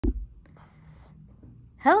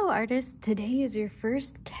Hello artists, today is your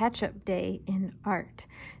first catch-up day in art.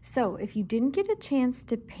 So if you didn't get a chance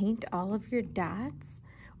to paint all of your dots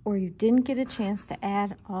or you didn't get a chance to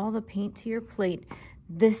add all the paint to your plate,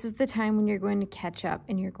 this is the time when you're going to catch up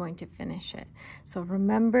and you're going to finish it. So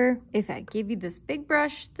remember, if I give you this big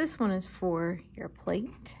brush, this one is for your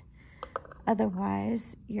plate.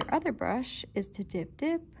 Otherwise, your other brush is to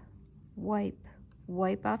dip, wipe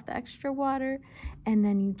off the extra water, and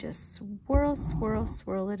then you just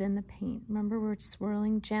swirl it in the paint. Remember, we're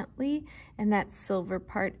swirling gently, and that silver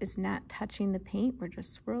part is not touching the paint. We're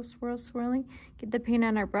just swirling. Get the paint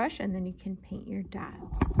on our brush, and then you can paint your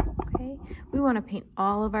dots, okay? We want to paint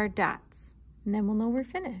all of our dots, and then we'll know we're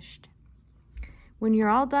finished. When you're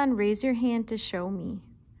all done, raise your hand to show me.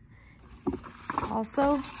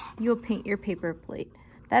 Also, you'll paint your paper plate.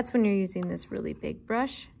 That's when you're using this really big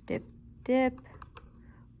brush. Dip,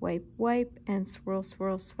 wipe, and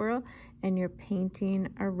swirl, and you're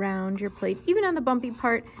painting around your plate. Even on the bumpy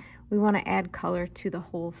part, we want to add color to the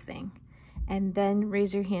whole thing. And then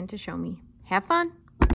raise your hand to show me. Have fun!